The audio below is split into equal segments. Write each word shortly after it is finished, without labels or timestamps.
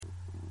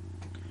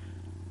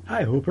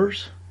Hi,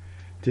 Hoopers.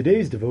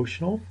 Today's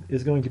devotional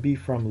is going to be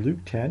from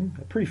Luke 10,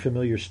 a pretty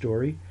familiar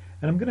story,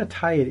 and I'm going to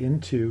tie it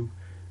into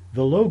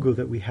the logo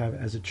that we have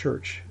as a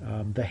church,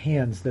 the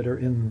hands that are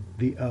in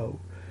the O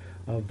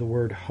of the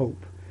word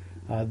hope.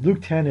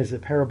 Luke 10 is a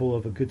parable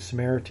of a Good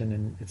Samaritan,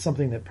 and it's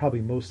something that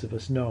probably most of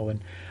us know.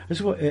 And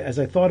as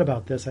I thought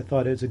about this, I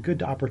thought it's a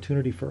good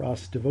opportunity for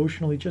us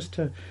devotionally just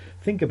to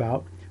think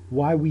about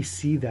why we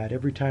see that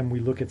every time we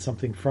look at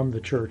something from the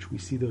church. We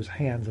see those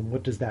hands, and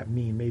what does that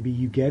mean? Maybe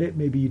you get it,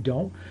 maybe you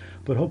don't,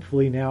 but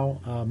hopefully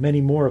now many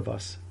more of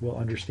us will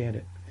understand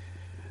it.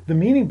 The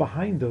meaning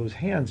behind those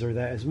hands are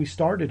that as we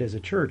started as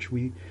a church,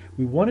 we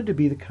wanted to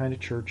be the kind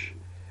of church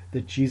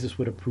that Jesus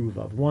would approve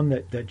of, one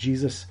that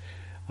Jesus'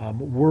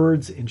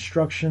 words,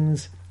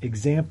 instructions,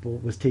 example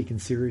was taken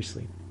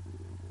seriously.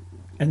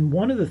 And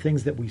one of the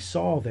things that we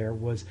saw there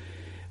was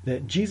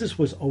that Jesus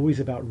was always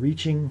about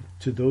reaching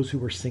to those who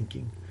were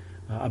sinking,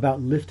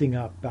 about lifting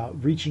up,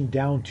 about reaching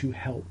down to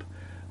help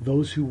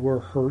those who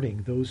were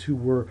hurting, those who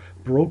were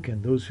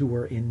broken, those who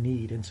were in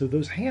need. And so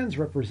those hands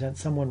represent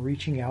someone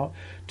reaching out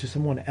to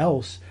someone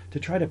else to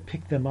try to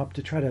pick them up,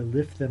 to try to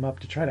lift them up,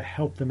 to try to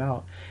help them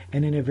out,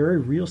 and in a very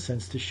real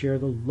sense to share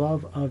the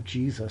love of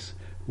Jesus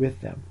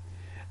with them.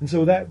 And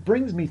so that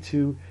brings me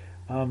to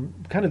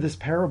kind of this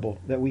parable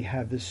that we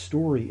have, this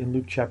story in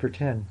Luke chapter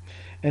 10.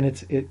 And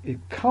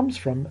it comes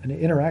from an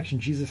interaction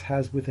Jesus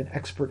has with an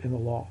expert in the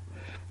law.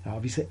 Now,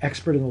 obviously,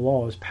 expert in the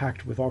law is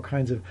packed with all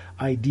kinds of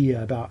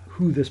idea about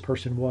who this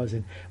person was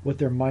and what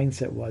their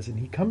mindset was. And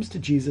he comes to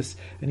Jesus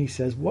and he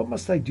says, "What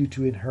must I do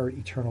to inherit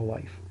eternal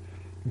life?"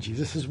 And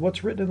Jesus says,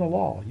 "What's written in the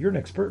law? You're an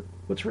expert.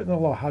 What's written in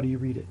the law? How do you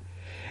read it?"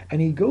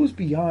 And he goes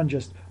beyond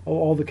just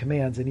all the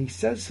commands, and he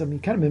says something,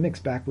 he kind of mimics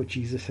back what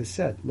Jesus has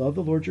said. Love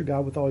the Lord your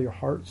God with all your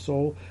heart,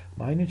 soul,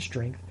 mind, and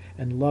strength,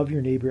 and love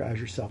your neighbor as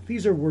yourself.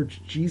 These are words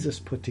Jesus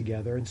put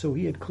together, and so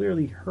he had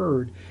clearly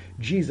heard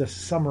Jesus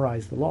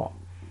summarize the law.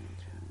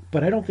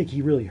 But I don't think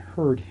he really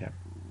heard him.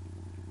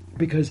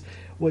 Because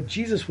what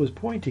Jesus was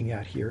pointing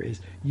at here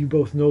is, you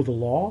both know the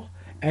law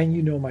and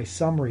you know my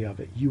summary of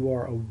it. You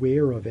are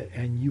aware of it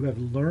and you have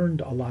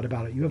learned a lot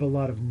about it. You have a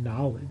lot of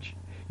knowledge.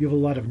 You have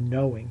a lot of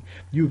knowing.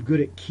 You're good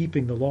at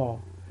keeping the law.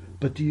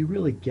 But do you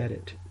really get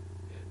it?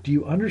 Do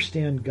you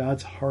understand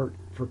God's heart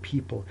for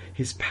people,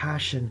 his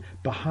passion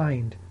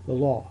behind the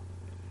law?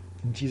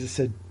 And Jesus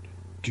said,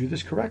 do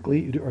this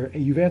correctly, or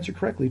you've answered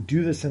correctly,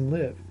 do this and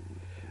live.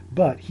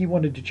 But he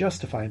wanted to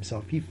justify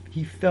himself.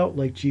 He felt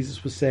like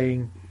Jesus was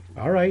saying,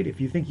 all right, if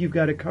you think you've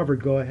got it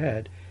covered, go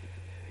ahead.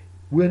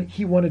 When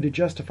he wanted to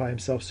justify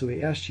himself, so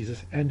he asked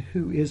Jesus, and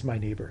who is my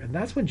neighbor? And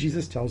that's when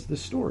Jesus tells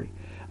this story.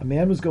 A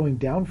man was going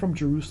down from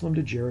Jerusalem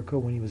to Jericho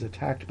when he was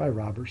attacked by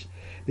robbers.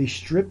 They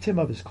stripped him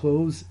of his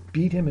clothes,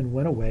 beat him, and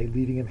went away,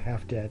 leaving him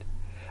half dead.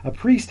 A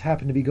priest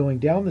happened to be going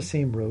down the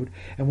same road,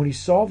 and when he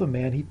saw the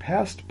man, he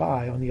passed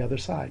by on the other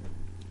side.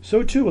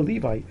 So too a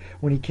Levite,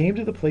 when he came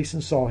to the place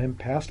and saw him,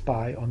 passed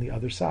by on the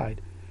other side.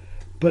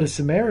 But a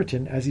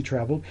Samaritan, as he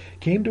traveled,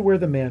 came to where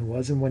the man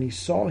was, and when he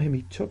saw him,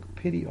 he took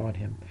pity on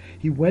him.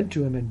 He went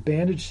to him and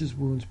bandaged his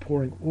wounds,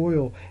 pouring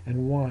oil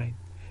and wine.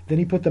 Then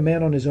he put the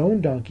man on his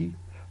own donkey,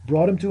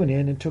 brought him to an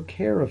inn, and took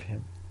care of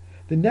him.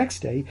 The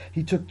next day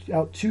he took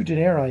out 2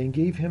 denarii and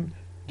gave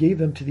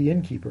them to the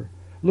innkeeper.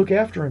 Look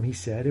after him, he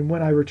said, and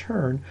when I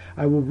return,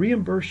 I will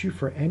reimburse you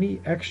for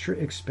any extra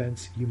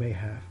expense you may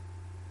have.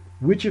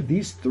 Which of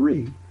these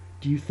 3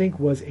 do you think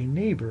was a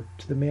neighbor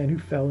to the man who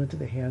fell into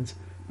the hands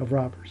of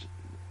robbers?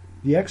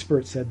 The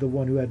expert said, the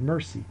one who had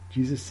mercy.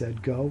 Jesus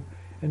said, go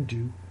and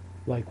do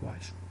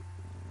likewise.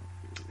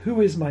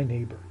 Who is my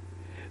neighbor?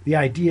 The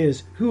idea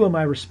is, who am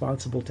I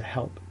responsible to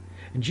help?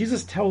 And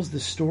Jesus tells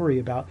this story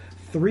about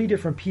 3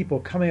 different people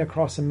coming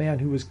across a man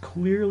who was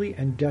clearly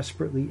and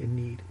desperately in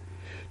need.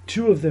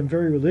 2 of them,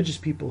 very religious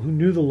people who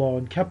knew the law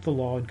and kept the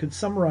law and could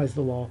summarize the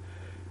law,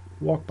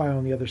 walked by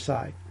on the other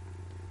side.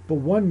 But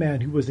one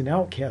man who was an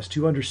outcast,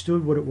 who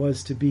understood what it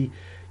was to be,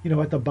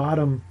 at the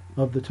bottom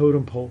of the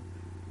totem pole,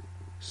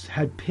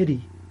 had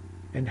pity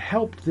and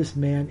helped this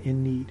man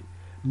in need,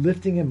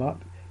 lifting him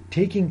up,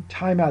 taking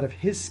time out of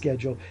his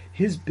schedule,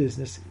 his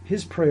business,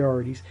 his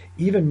priorities,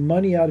 even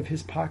money out of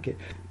his pocket,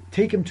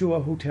 take him to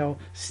a hotel,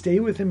 stay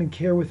with him and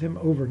care with him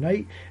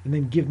overnight, and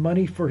then give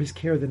money for his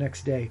care the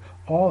next day,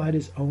 all at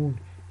his own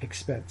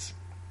expense.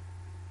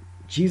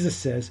 Jesus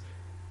says,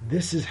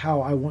 this is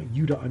how I want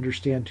you to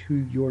understand who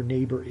your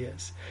neighbor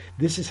is.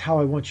 This is how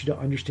I want you to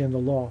understand the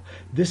law.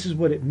 This is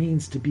what it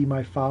means to be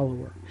my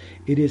follower.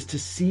 It is to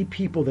see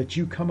people that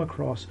you come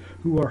across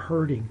who are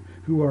hurting,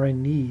 who are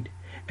in need.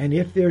 And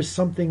if there's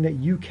something that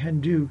you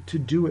can do, to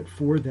do it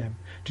for them,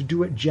 to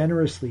do it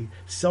generously,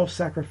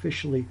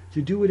 self-sacrificially,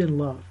 to do it in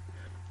love.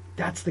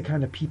 That's the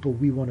kind of people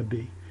we want to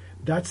be.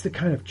 That's the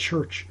kind of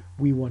church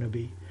we want to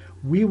be.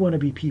 We want to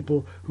be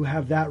people who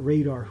have that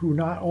radar, who are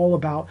not all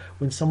about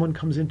when someone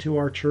comes into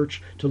our church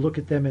to look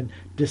at them and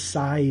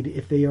decide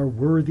if they are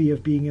worthy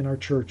of being in our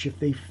church, if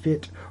they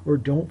fit or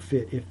don't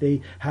fit, if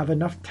they have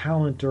enough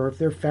talent, or if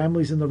their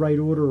family's in the right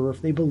order, or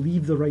if they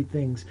believe the right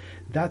things.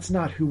 That's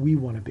not who we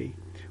want to be.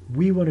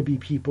 We want to be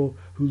people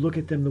who look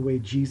at them the way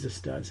Jesus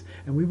does,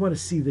 and we want to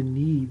see the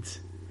needs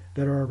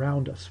that are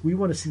around us. We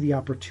want to see the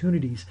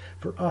opportunities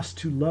for us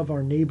to love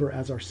our neighbor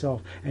as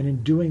ourselves, and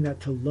in doing that,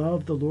 to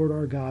love the Lord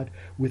our God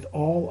with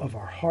all of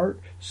our heart,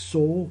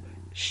 soul,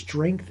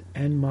 strength,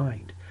 and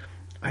mind.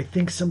 I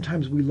think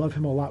sometimes we love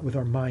him a lot with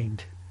our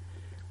mind.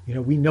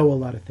 We know a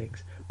lot of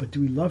things, but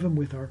do we love him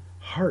with our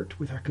heart,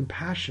 with our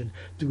compassion?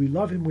 Do we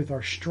love him with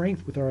our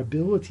strength, with our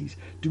abilities?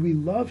 Do we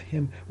love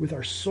him with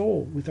our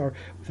soul, with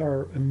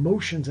our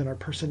emotions and our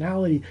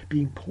personality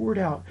being poured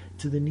out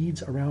to the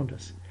needs around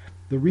us?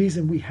 The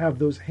reason we have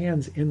those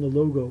hands in the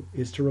logo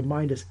is to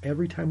remind us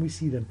every time we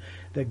see them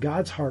that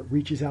God's heart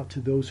reaches out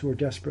to those who are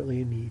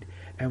desperately in need,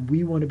 and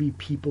we want to be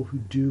people who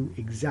do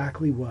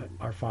exactly what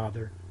our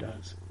Father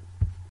does.